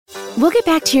We'll get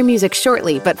back to your music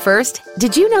shortly, but first,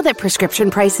 did you know that prescription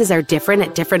prices are different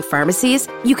at different pharmacies?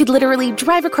 You could literally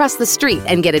drive across the street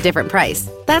and get a different price.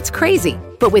 That's crazy.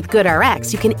 But with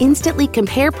GoodRx, you can instantly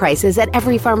compare prices at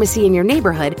every pharmacy in your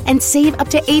neighborhood and save up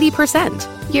to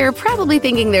 80%. You're probably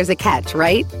thinking there's a catch,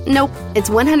 right? Nope.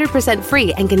 It's 100%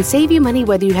 free and can save you money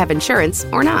whether you have insurance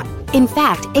or not. In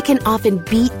fact, it can often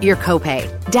beat your copay.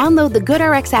 Download the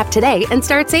GoodRx app today and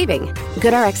start saving.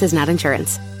 GoodRx is not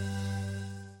insurance.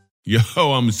 Yo,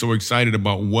 I'm so excited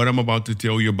about what I'm about to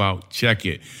tell you about. Check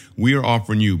it. We are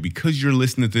offering you, because you're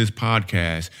listening to this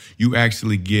podcast, you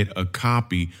actually get a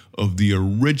copy of the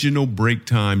original Break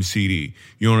Time CD.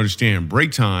 You don't understand.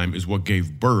 Break Time is what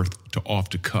gave birth to Off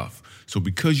the Cuff. So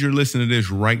because you're listening to this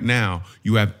right now,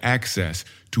 you have access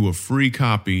to a free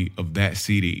copy of that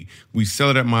CD. We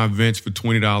sell it at my events for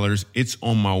 $20. It's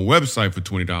on my website for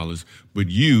 $20. But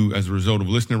you, as a result of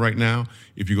listening right now,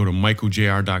 if you go to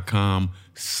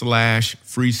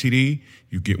michaeljr.com/free CD,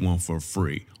 you get one for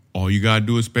free. All you got to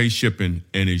do is pay shipping,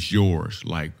 and it's yours,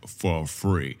 like, for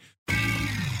free.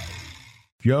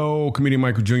 Yo, comedian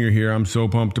Michael Jr. here. I'm so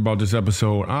pumped about this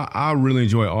episode. I really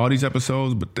enjoy all these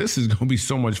episodes, but this is going to be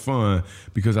so much fun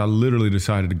because I literally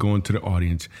decided to go into the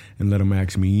audience and let them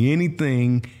ask me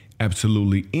anything,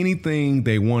 absolutely anything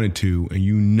they wanted to, and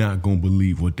you're not going to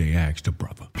believe what they asked a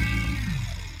brother.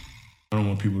 I don't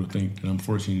want people to think that I'm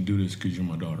forcing you to do this because you're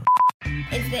my daughter.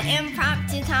 It's the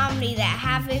impromptu comedy that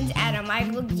happens at a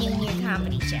Michael Jr.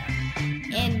 comedy show.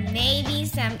 And maybe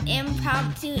some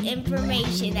impromptu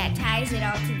information that ties it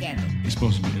all together. It's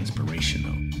supposed to be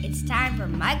inspirational. It's time for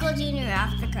Michael Jr.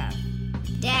 Off the Cuff.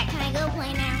 Dad, can I go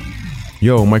play now?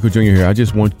 Yo, Michael Jr. here. I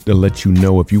just want to let you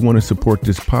know, if you want to support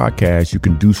this podcast, you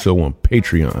can do so on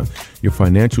Patreon. Your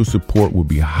financial support will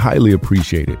be highly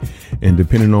appreciated. And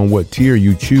depending on what tier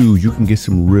you choose, you can get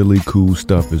some really cool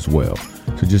stuff as well.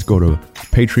 So just go to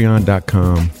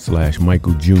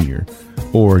patreon.com/Michael Jr.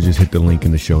 or just hit the link in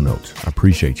the show notes. I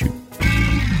appreciate you.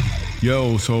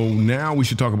 Yo, so now we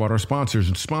should talk about our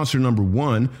sponsors. Sponsor number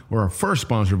one, or our first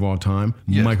sponsor of all time,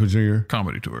 Michael Jr.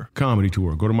 Comedy Tour. Comedy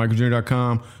Tour. Go to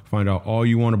michaeljr.com, find out all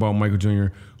you want about Michael Jr.,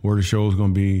 where the show's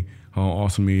going to be, how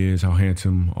awesome he is, how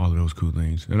handsome, all of those cool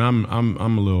things. And I'm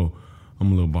a little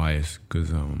biased because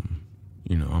I'm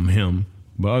him.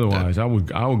 But otherwise, I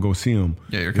would go see him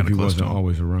you're if he wasn't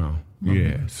always around. Mm-hmm.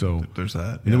 Yeah, so there's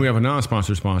that. And then we have a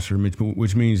non-sponsor sponsor,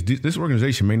 which means this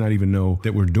organization may not even know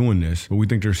that we're doing this, but we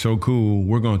think they're so cool,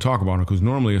 we're going to talk about them, because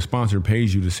normally a sponsor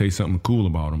pays you to say something cool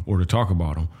about them or to talk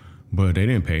about them, but they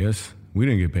didn't pay us. We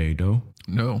didn't get paid, though.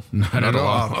 No, not at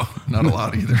all. Not a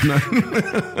lot either.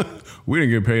 We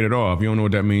didn't get paid at all. If you don't know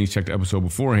what that means, check the episode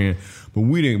beforehand. But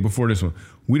we didn't, before this one,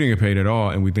 we didn't get paid at all,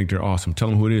 and we think they're awesome. Tell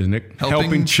them who it is, Nick.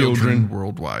 Helping children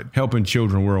worldwide. Helping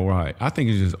children worldwide. I think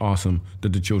it's just awesome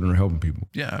that the children are helping people.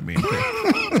 Yeah, I mean,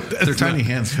 their tiny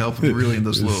hands help really in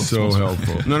those little. So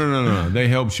helpful. No. They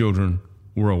help children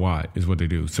worldwide is what they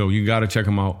do. So you got to check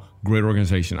them out. Great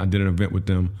organization. I did an event with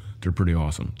them. They're pretty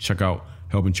awesome. Check out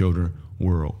Helping Children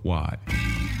Worldwide.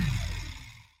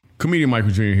 Comedian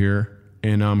Michael Jr. here,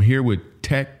 and I'm here with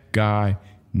tech guy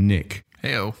Nick.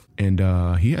 Heyo. And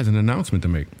he has an announcement to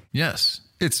make. Yes,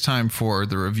 it's time for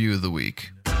the review of the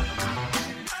week.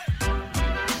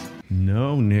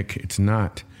 No, Nick, it's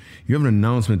not. You have an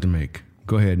announcement to make.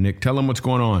 Go ahead, Nick. Tell them what's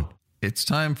going on. It's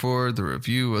time for the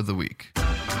review of the week.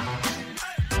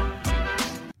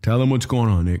 Tell them what's going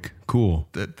on, Nick. Cool.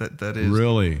 That is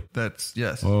really. That's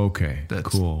yes. Okay. That's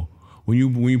cool. When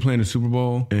you play in the Super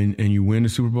Bowl and you win the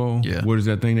Super Bowl, what is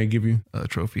that thing they give you? A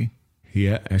trophy.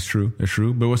 Yeah, that's true. That's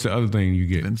true. But what's the other thing you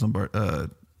get? I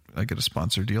get a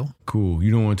sponsor deal. Cool.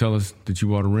 You don't want to tell us that you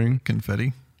bought a ring?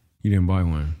 Confetti. You didn't buy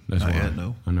one. That's Not why. yet,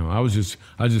 no. I know. I was just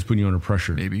putting you under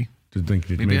pressure. Maybe. To think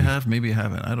that maybe I have, maybe I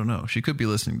haven't. I don't know. She could be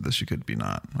listening to this. She could be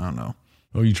not. I don't know.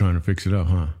 Oh, you trying to fix it up,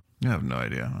 huh? I have no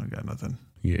idea. I got nothing.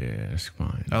 Yeah, that's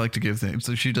fine. I like to give things.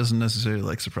 So she doesn't necessarily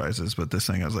like surprises, but this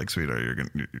thing I was like, sweetheart, you're gonna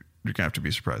have to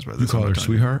be surprised by this. You call her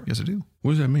sweetheart? Yes, I do.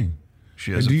 What does that mean?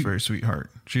 She has a very sweet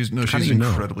heart. She's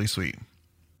incredibly sweet.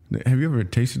 Have you ever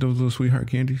tasted those little sweetheart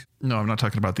candies? No, I'm not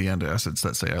talking about the antacids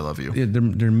that say I love you. Yeah,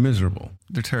 they're miserable.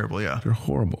 They're terrible, yeah. They're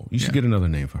horrible. You should get another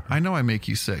name for her. I know I make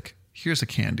you sick. Here's a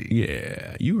candy.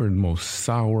 Yeah, you are the most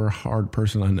sour, hard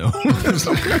person I know.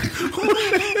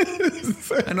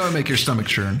 I know I make your stomach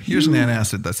churn. Here's an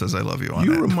antacid that says I love you on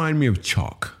You it. remind me of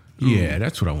chalk. Ooh. Yeah,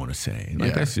 that's what I want to say.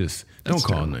 Like that's just, don't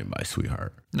call her by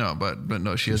sweetheart. No, but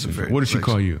no, she has a very... What does she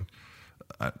call you?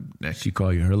 Nick. She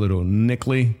call you her little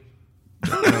Nickley?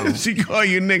 No. She call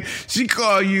you Nick. She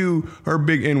call you her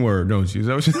big N-word, don't she? Is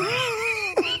that what she...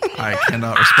 I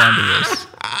cannot respond to this.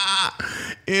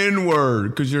 N-word,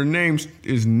 because your name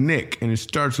is Nick and it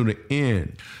starts with an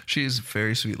N. She's a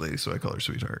very sweet lady, so I call her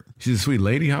sweetheart. She's a sweet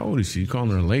lady? How old is she? You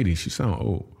calling her a lady? She sounds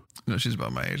old. No, she's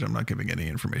about my age. I'm not giving any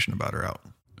information about her out.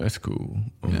 That's cool.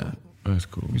 Yeah. That's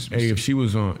cool. Hey, if she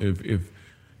was on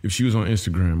if she was on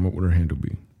Instagram, what would her handle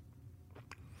be?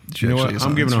 You know what?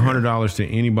 I'm giving $100 to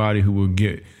anybody who will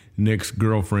get Nick's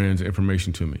girlfriend's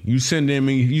information to me. You send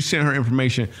her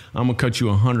information, I'm gonna cut you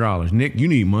 $100. Nick, you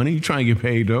need money. You trying to get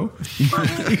paid though.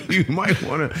 You might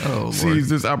want to seize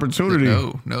this opportunity.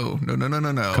 No.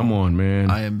 Come on, man.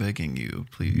 I am begging you,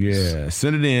 please. Yeah,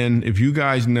 send it in. If you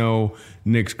guys know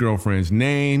Nick's girlfriend's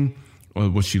name or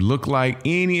what she looked like,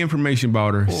 any information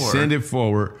about her, send it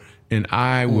forward. And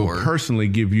I will personally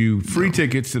give you free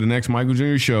tickets to the next Michael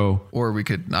Jr. show. Or we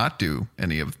could not do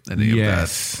any of that.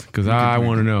 Yes, because I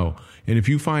want to know. And if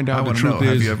you find out the truth is...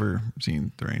 Have you ever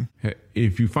seen Thrain?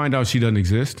 If you find out she doesn't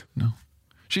exist... No.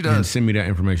 She does. Then send me that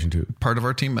information too. Part of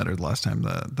our team met her the last time.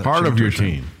 Part of your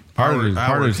team. Part of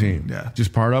the team. Yeah.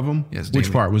 Just part of them? Yes.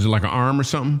 Which part? Was it like an arm or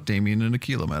something? Damien and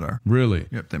Akila met her. Really?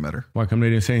 Yep, they met her. Why come they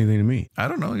didn't say anything to me? I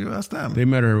don't know. You asked them. They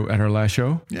met her at her last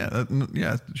show? Yeah.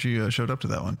 She showed up to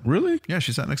that one. Really? Yeah,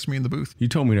 she sat next to me in the booth. You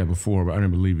told me that before, but I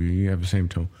didn't believe you. You have the same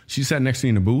tone. She sat next to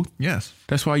you in the booth? Yes.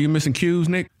 That's why you're missing cues,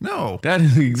 Nick? No. That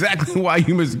is exactly why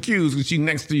you missing cues, because she's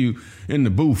next to you in the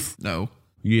booth. No.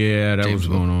 Yeah, that was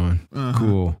going on.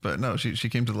 Cool. But no, she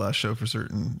came to the last show for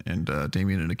certain, and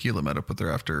Damien and Akila met up with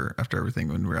her after everything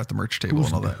when we were at the merch table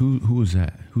and all that. Who was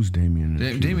that? Who's Damien?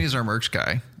 Damien's our merch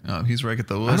guy. He's right at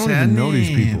the... I don't even know these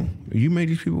people. You made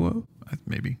these people up?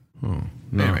 Maybe. Oh,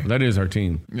 no. Anyway. That is our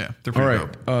team. Yeah, they're pretty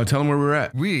dope. Tell them where we're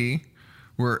at. We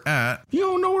were at... You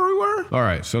don't know where we were? All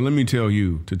right, so let me tell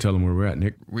you to tell them where we're at,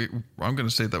 Nick. I'm going to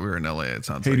say that we were in LA. It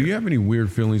sounds like... Hey, do you have any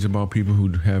weird feelings about people who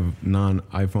have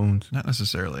non-iPhones? Not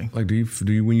necessarily. Like, do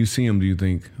you when you see them, do you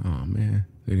think, oh, man,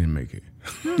 they didn't make it?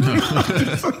 Tiani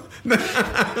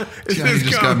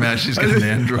just got mad. She's got an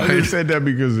Android. I just said that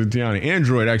because of Tiani.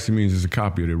 Android actually means it's a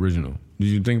copy of the original. Did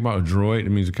you think about a droid? It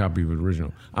means a copy of the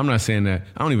original. I'm not saying that.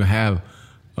 I don't even have...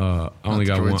 I only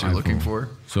got one iPhone. Looking for?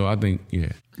 So I think,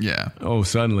 yeah. Oh,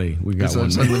 suddenly we got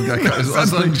one. Suddenly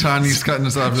Tiani's cutting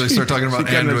us off. They start talking about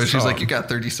Android. She's like, you got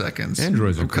 30 seconds.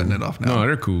 Androids are cutting it off now. No,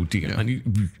 they're cool. Yeah.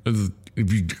 Does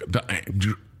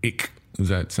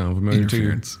that sound familiar to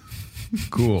you?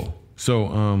 Cool.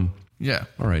 So, yeah.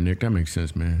 All right, Nick, that makes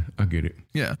sense, man. I get it.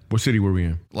 Yeah. What city were we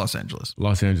in? Los Angeles.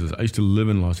 Los Angeles. I used to live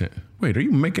in Los Angeles. Wait, are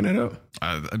you making that up?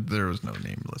 There was no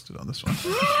name listed on this one.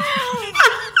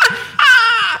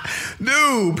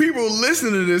 Dude, people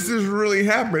listen to this. This really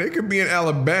happened. It could be in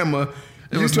Alabama.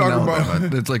 You talk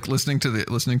about it's like listening to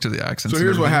the accents. So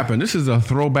here's what happened. This is a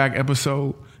throwback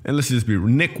episode, and let's just be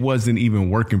real. Nick wasn't even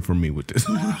working for me with this.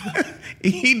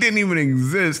 He didn't even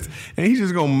exist, and he's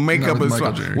just gonna make up a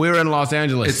song. We're in Los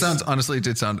Angeles. It sounds honestly. It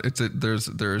did sound.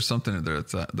 There's something in there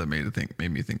that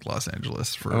made me think Los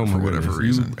Angeles for whatever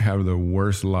reason. You have the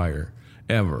worst liar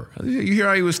ever. You hear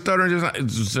how he was stuttering?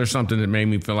 There's something that made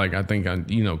me feel like I think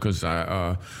because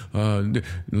now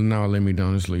I lay me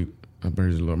down to sleep. I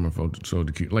praise the Lord, my soul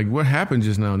to keep. Like, what happened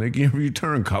just now, Nick? You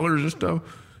turn colors and stuff.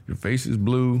 Your face is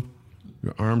blue.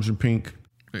 Your arms are pink.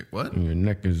 Wait, what? And your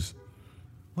neck is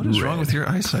What is wrong with your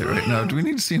eyesight right now? Do we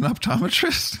need to see an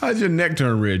optometrist? How'd your neck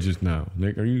turn red just now,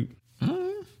 Nick? Are you...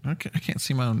 Okay, I can't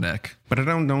see my own neck. Anyway,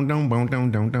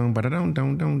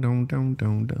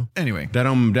 that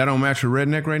don't match your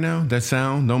redneck right now. That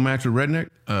sound don't match your redneck.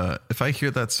 If I hear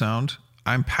that sound,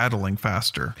 I'm paddling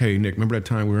faster. Hey, Nick, remember that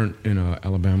time we were in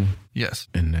Alabama? Yes.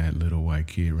 And that little white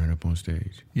kid ran up on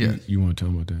stage. Yeah. You want to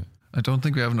tell me about that? I don't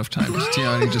think we have enough time because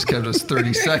Tiani just gave us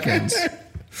 30 seconds.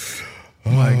 Oh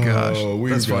my gosh,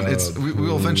 that's fun. We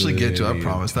will eventually get to. I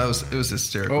promise. It was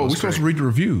hysterical. Oh, we're supposed to read the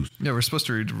reviews. Yeah, we're supposed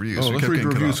to read the reviews. Oh, let's read the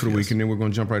reviews for the week, and then we're going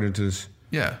to jump right into this.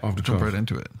 Yeah, off the jump cuff. right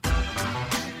into it.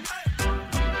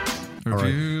 All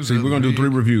right. So we're going to do 3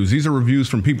 reviews. These are reviews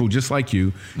from people just like you.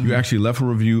 Mm-hmm. You actually left a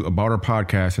review about our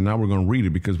podcast, and now we're going to read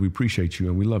it because we appreciate you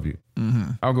and we love you.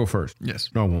 Mm-hmm. I'll go first. Yes.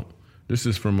 No, I won't. This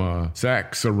is from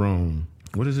Saxorone.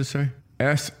 What does it say?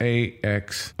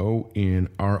 Saxonrox.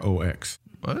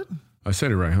 What? I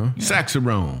said it right, huh? Yeah.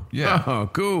 Saxorone. Yeah. Oh,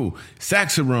 cool.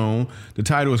 Saxorone. The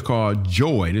title is called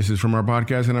Joy. This is from our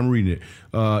podcast, and I'm reading it.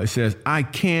 It says, I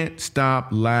can't stop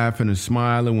laughing and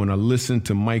smiling when I listen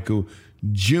to Michael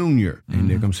Jr. Mm-hmm. Hey,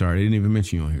 Nick, I'm sorry. They didn't even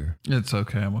mention you on here. It's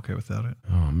okay. I'm okay without it.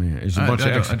 Oh, man. It's a bunch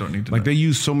of I don't need to like, they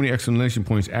use so many exclamation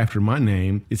points after my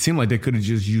name. It seemed like they could have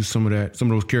just used some of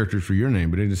those characters for your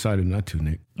name, but they decided not to,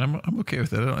 Nick. I'm okay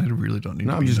with that. I really don't need to.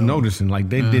 No, I'm just noticing. Like,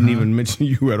 they didn't even mention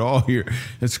you at all here.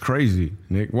 It's crazy,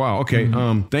 Nick. Wow. Okay.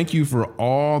 Mm-hmm. Thank you for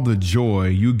all the joy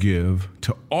you give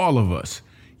to all of us.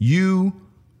 You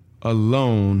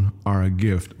alone are a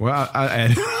gift. Well, I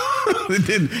added, it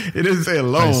didn't say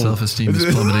alone. My self-esteem is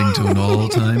plummeting to an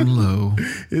all-time low.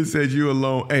 It said you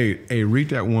alone. Hey, read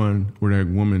that one where that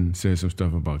woman said some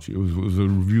stuff about you. It was a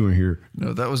review in here.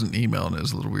 No, that was an email, and it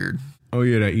was a little weird. Oh,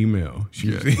 yeah, that email.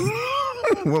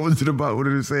 What was it about? What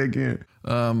did it say again?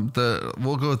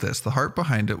 We'll go with this. The heart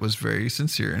behind it was very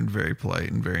sincere and very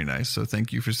polite and very nice. So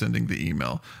thank you for sending the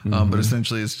email. But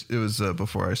essentially, it was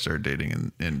before I started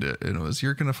dating, and it was,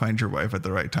 you're going to find your wife at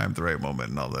the right time, the right moment,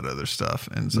 and all that other stuff.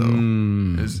 And so,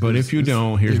 but if you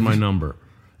don't, here's my number.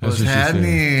 That's what's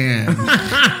happening.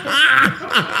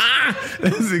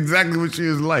 That's exactly what she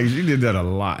was like. She did that a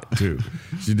lot too.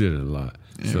 She did it a lot.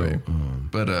 Anyway, so,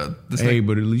 but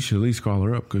but at least call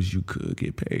her up because you could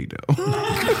get paid though.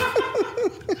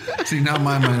 See, now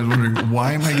my mind is wondering,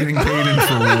 why am I getting paid and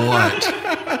for what?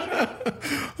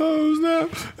 Oh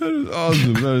snap! That is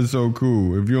awesome. That is so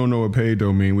cool. If you don't know what paid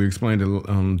though mean, we explained it 2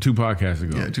 podcasts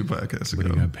ago. Yeah, 2 podcasts ago.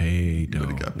 But he got paid though.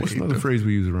 What's another phrase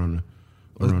we use around the?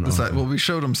 Well, we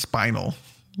showed him spinal.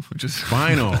 Which is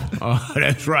Spinal. Oh,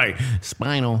 that's right.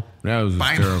 Spinal. That was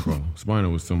hysterical.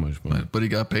 Spinal was so much fun. But he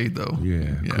got paid though.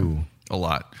 Yeah, cool. A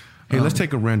lot. Hey, let's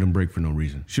take a random break for no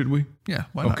reason. Should we? Yeah,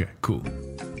 why not? Okay, cool.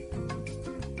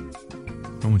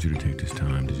 I want you to take this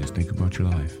time to just think about your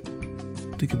life.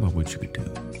 Think about what you could do.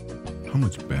 How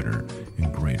much better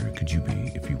and greater could you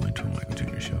be if you went to a Michael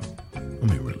Jr. show? I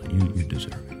mean, really, you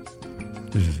deserve it.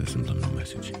 This is a subliminal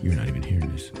message. You're not even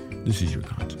hearing this. This is your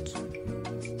conscience.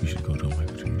 You should go to a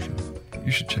Michael Jr. show.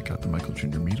 You should check out the Michael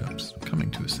Jr. meetups coming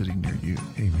to a city near you.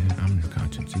 Hey, man, I'm their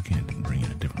conscience. You can't bring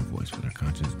in a different voice for their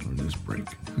conscience during this break.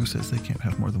 Who says they can't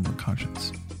have more than one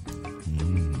conscience?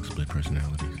 Split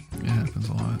personalities. It happens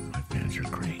a lot. My fans are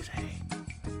crazy.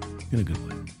 In a good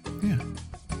way. Yeah.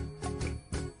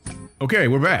 Okay,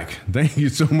 we're back. Thank you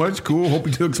so much. Cool. Hope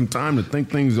you took some time to think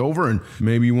things over and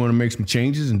maybe you want to make some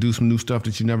changes and do some new stuff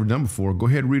that you've never done before. Go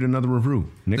ahead and read another review.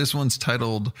 Nick? This one's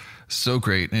titled So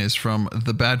Great and is from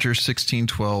the Badger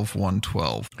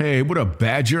 1612-112. Hey, what up,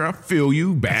 Badger? I feel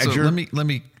you, Badger. So let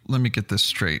me get this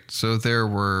straight. So there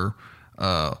were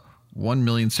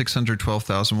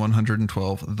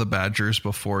 1,612,112 the Badgers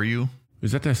before you.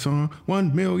 Is that song?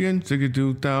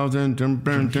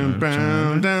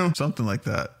 1,062,000 down. Something like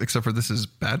that, except for this is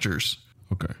Badgers.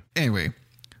 Okay. Anyway,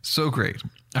 so great.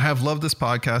 I have loved this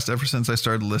podcast ever since I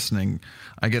started listening.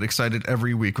 I get excited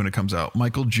every week when it comes out.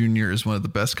 Michael Jr. is one of the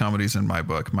best comedies in my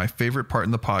book. My favorite part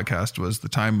in the podcast was the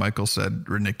time Michael said,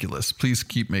 "Ridiculous. Please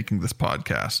keep making this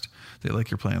podcast." They like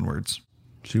your play on words.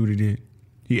 See what he did?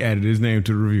 He added his name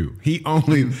to the review.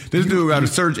 This dude got a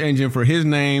search engine for his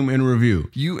name and review.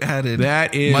 You added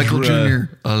that is Michael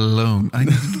Jr. alone. I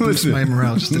need to boost my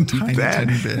morale just a tiny bit. That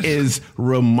is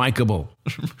remarkable.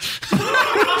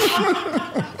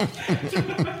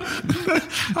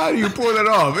 How do you pull that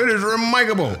off? It is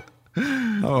remarkable.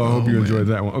 Oh, I hope you enjoyed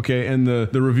that one. Okay, and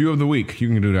the review of the week. You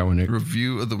can do that one, Nick.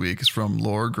 Review of the week is from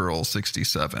Lore Girl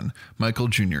 67. Michael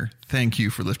Jr., thank you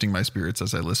for lifting my spirits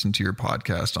as I listen to your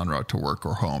podcast en route to work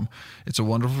or home. It's a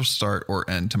wonderful start or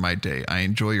end to my day. I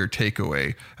enjoy your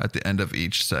takeaway at the end of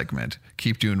each segment.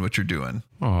 Keep doing what you're doing.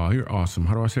 Oh, you're awesome.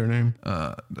 How do I say her name?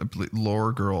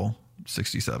 Lore Girl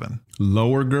 67.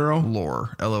 Lower Girl?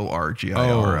 Lore.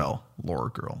 Lorgirl.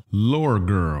 Lore Girl. Lore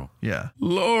Girl. Yeah.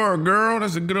 Lore Girl.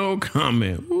 That's a good old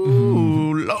comment.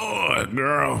 Ooh, Lore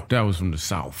Girl. That was from the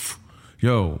South.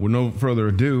 Yo, with no further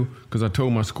ado, because I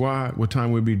told my squad what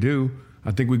time we'd be due,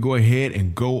 I think we go ahead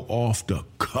and go off the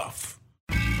cuff.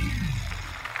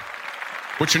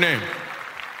 What's your name?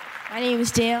 My name is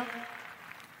Dale.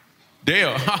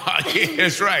 Dale. Yeah,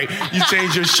 that's right. You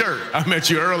changed your shirt. I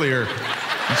met you earlier.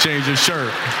 You changed your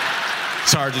shirt.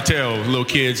 It's hard to tell. Little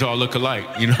kids all look alike.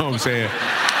 You know what I'm saying?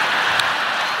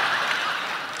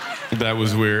 That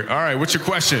was weird. All right, what's your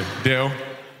question, Dale?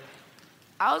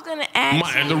 I was gonna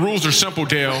ask. The rules are simple,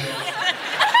 Dale.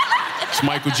 It's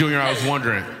Michael Jr. I was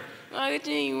wondering. Michael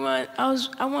Jr. I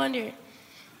wonder.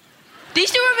 Do you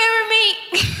still remember me?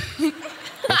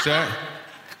 What's that?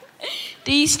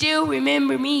 Do you still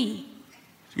remember me?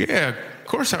 Yeah, of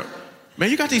course. Man,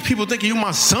 you got these people thinking you're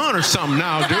my son or something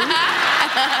now, dude.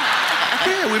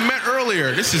 Yeah, we met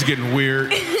earlier. This is getting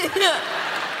weird.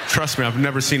 Trust me, I've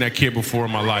never seen that kid before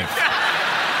in my life.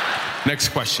 Next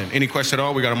question. Any question at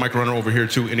all? We got a mic runner over here,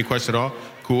 too. Any question at all?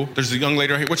 Cool. There's a young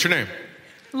lady right here. What's your name?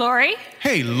 Lori.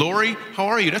 Hey, Lori. How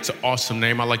are you? That's an awesome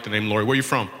name. I like the name Lori. Where are you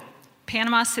from?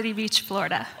 Panama City Beach,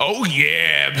 Florida. Oh,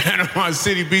 yeah. Panama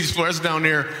City Beach, Florida. That's down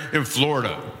there in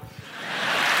Florida.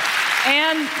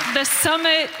 And the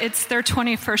summit, it's their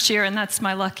 21st year, and that's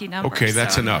my lucky number. Okay,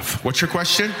 that's enough. What's your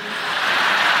question?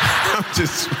 I'm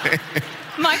just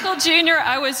Michael Jr.,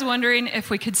 I was wondering if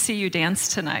we could see you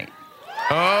dance tonight.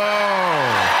 Oh.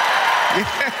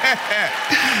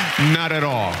 Yeah. Not at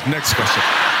all. Next question.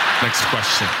 Next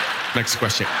question. Next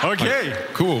question. Okay.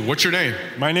 Cool. What's your name?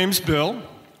 My name's Bill.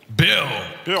 Bill.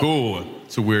 Cool.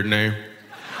 It's a weird name.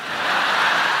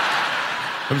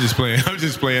 I'm just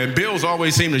playing. Bills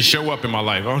always seem to show up in my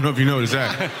life. I don't know if you noticed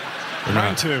that.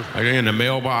 Mine too. Like in the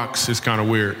mailbox, it's kind of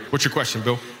weird. What's your question,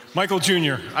 Bill? Michael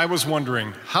Jr., I was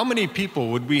wondering, how many people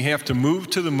would we have to move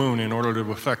to the moon in order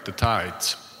to affect the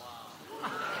tides?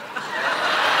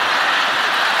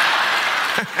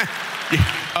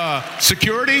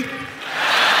 Security?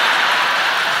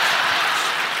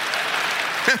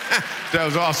 That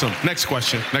was awesome. Next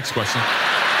question.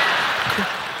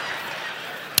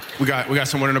 We got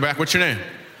someone in the back. What's your name?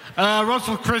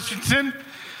 Russell Christensen.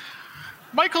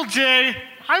 Michael J.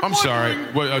 I'm sorry.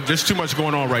 Well, there's too much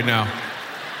going on right now.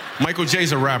 Michael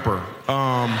J's a rapper.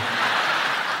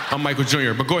 I'm Michael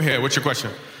Jr., but go ahead. What's your question?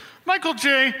 Michael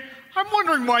J., I'm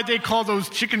wondering why they call those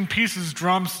chicken pieces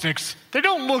drumsticks. They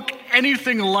don't look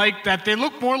anything like that. They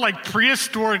look more like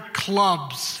prehistoric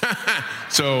clubs.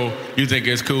 So you think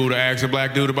it's cool to ask a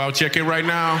black dude about chicken right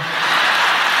now?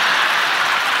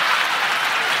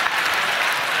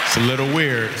 It's a little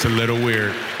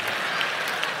weird.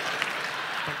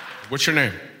 What's your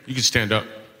name? You can stand up.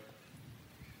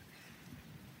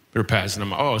 They're passing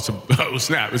them. Oh,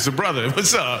 snap. It's a brother.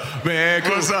 What's up, man?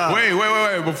 Cool. What's up?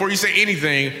 Wait. Before you say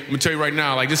anything, I'm going to tell you right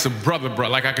now, like, this is a brother.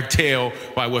 Like, I could tell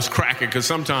by what's cracking, because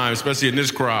sometimes, especially in this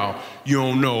crowd, you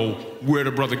don't know where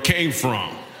the brother came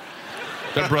from.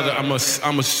 That brother, I'm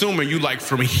assuming you, like,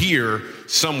 from here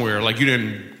somewhere. Like, you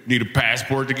didn't need a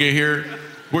passport to get here.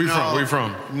 Where you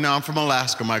from? No, I'm from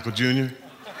Alaska, Michael Jr.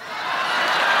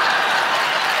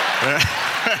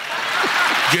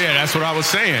 Yeah, that's what I was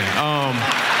saying.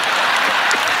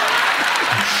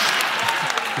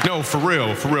 No, for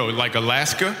real. Like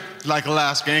Alaska? Like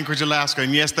Alaska, Anchorage, Alaska.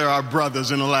 And yes, there are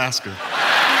brothers in Alaska.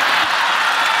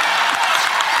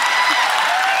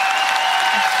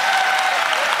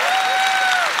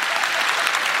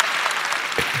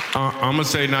 I'm going to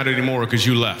say not anymore because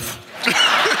you left.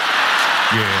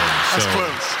 Yeah, That's so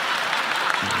close.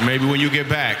 maybe when you get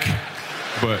back.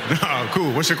 But, no,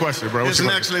 cool. What's your question, bro? It's an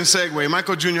excellent segue.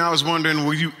 Michael Jr., I was wondering,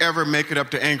 will you ever make it up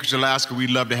to Anchorage, Alaska? We'd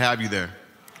love to have you there.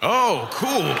 Oh,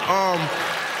 cool.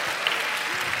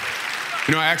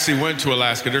 I actually went to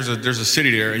Alaska. There's a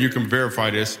city there, and you can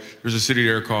verify this. There's a city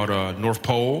there called North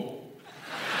Pole.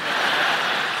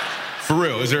 For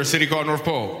real, is there a city called North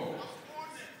Pole?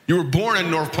 You were born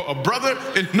in North Pole. A brother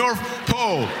in North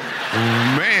Pole.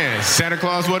 Man, Santa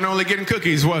Claus wasn't only getting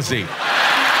cookies, was he?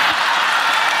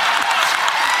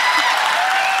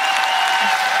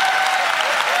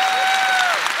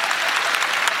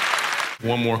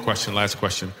 One more question, last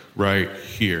question, right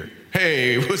here.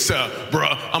 Hey, what's up, bro?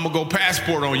 I'm gonna go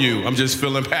passport on you. I'm just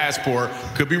filling passport.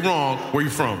 Could be wrong. Where you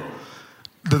from?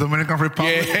 The Dominican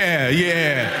Republic?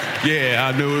 Yeah.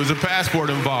 I knew it was a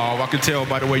passport involved. I could tell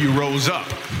by the way you rose up.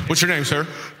 What's your name, sir?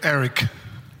 Eric.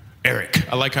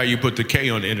 Eric. I like how you put the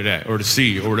K on the end of that, or the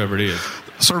C, or whatever it is.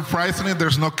 Surprisingly,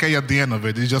 there's no K at the end of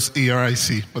it. It's just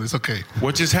ERIC, but it's okay.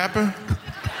 What just happened?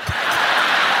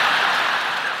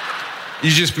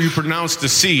 You pronounced the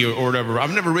C or whatever. I've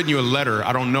never written you a letter.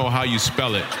 I don't know how you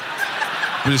spell it.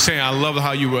 I'm just saying, I love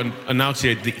how you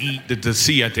enunciate the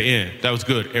C at the end. That was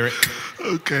good, Eric.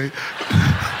 Okay.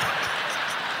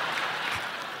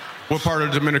 What part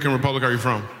of the Dominican Republic are you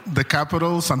from? The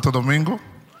capital, Santo Domingo.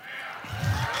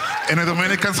 Any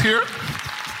Dominicans here?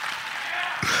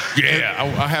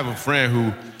 Yeah, I have a friend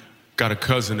who got a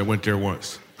cousin that went there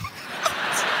once.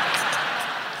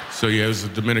 So yeah, it was the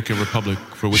Dominican Republic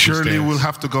for which it stands. Surely we'll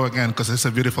have to go again because it's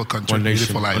a beautiful country, one nation,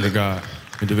 beautiful under island. God,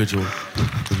 individual.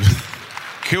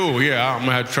 Cool, yeah, I'm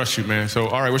gonna have to trust you, man. So,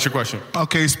 all right, what's your question?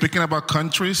 Okay, speaking about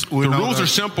countries, the rules are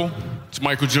simple. It's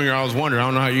Michael Jr. I was wondering. I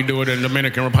don't know how you do it in the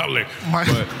Dominican Republic, but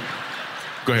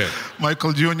go ahead.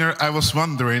 Michael Jr., I was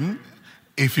wondering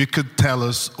if you could tell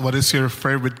us what is your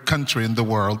favorite country in the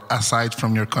world aside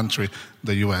from your country,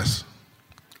 the U.S.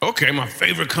 Okay, my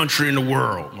favorite country in the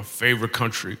world. My favorite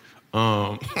country.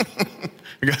 I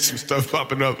got some stuff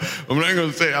popping up. I'm not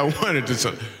gonna say I wanted to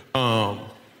say.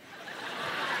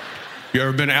 You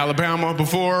ever been to Alabama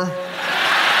before?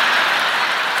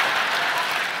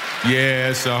 Yeah,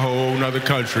 it's a whole nother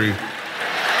country.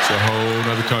 It's a whole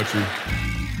nother country.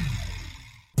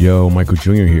 Yo, Michael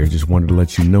Jr. here. Just wanted to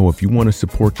let you know, if you want to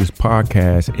support this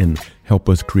podcast and help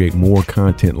us create more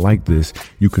content like this,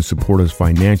 you can support us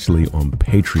financially on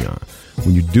Patreon.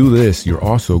 When you do this, you're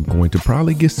also going to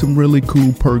probably get some really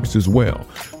cool perks as well.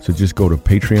 So just go to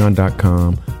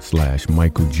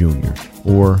patreon.com/Michael Jr.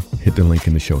 or hit the link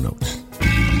in the show notes.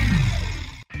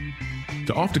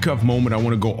 The off-the-cuff moment I want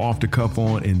to go off the cuff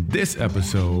on in this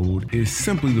episode is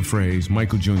simply the phrase,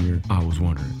 Michael Jr., I was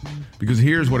wondering. Because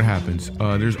here's what happens.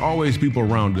 There's always people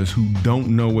around us who don't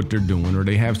know what they're doing, or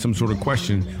they have some sort of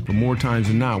question, but more times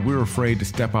than not, we're afraid to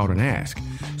step out and ask.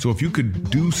 So if you could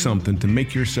do something to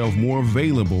make yourself more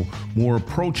available, more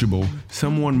approachable,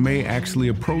 someone may actually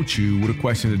approach you with a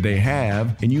question that they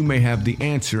have, and you may have the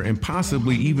answer and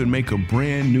possibly even make a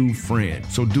brand new friend.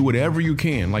 So do whatever you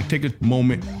can. Like, take a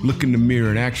moment, look in the mirror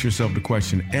and ask yourself the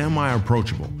question, am I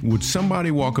approachable? Would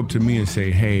somebody walk up to me and say,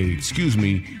 hey, excuse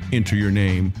me, enter your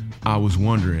name, I was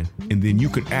wondering, and then you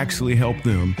could actually help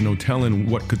them, telling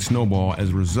what could snowball as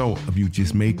a result of you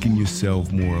just making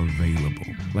yourself more available.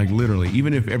 Like, literally,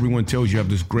 even if everyone tells you have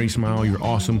this great smile, you're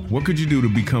awesome, what could you do to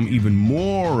become even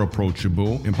more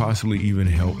approachable and possibly even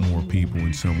help more people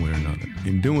in some way or another?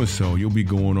 In doing so, you'll be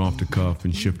going off the cuff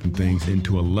and shifting things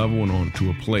into a level and onto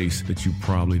a place that you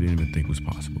probably didn't even think was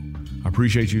possible. I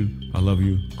appreciate you. I love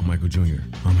you. I'm Michael Jr.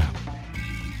 I'm out.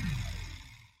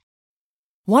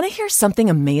 Want to hear something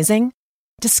amazing?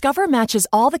 Discover matches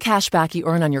all the cash back you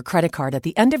earn on your credit card at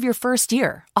the end of your first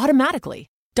year, automatically,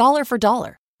 dollar for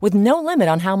dollar, with no limit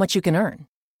on how much you can earn.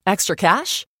 Extra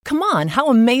cash? Come on, how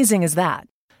amazing is that?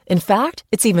 In fact,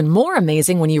 it's even more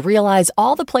amazing when you realize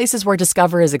all the places where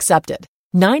Discover is accepted.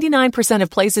 99% of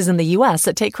places in the U.S.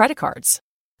 that take credit cards.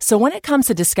 So when it comes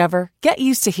to Discover, get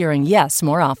used to hearing yes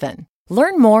more often.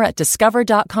 Learn more at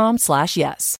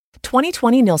discover.com/yes.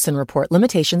 2020 Nielsen Report.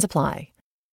 Limitations apply.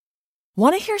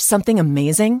 Want to hear something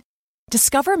amazing?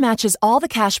 Discover matches all the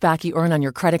cash back you earn on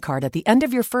your credit card at the end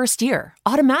of your first year,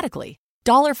 automatically,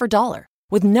 dollar for dollar,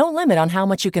 with no limit on how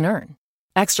much you can earn.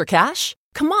 Extra cash?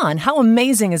 Come on, how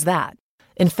amazing is that?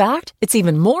 In fact, it's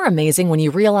even more amazing when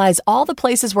you realize all the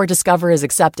places where Discover is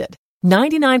accepted.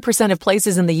 99% of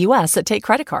places in the U.S. that take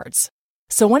credit cards.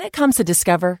 So when it comes to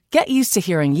Discover, get used to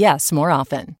hearing yes more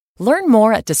often. Learn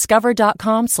more at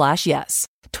discover.com/yes.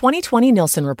 2020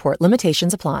 Nielsen Report.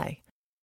 Limitations apply.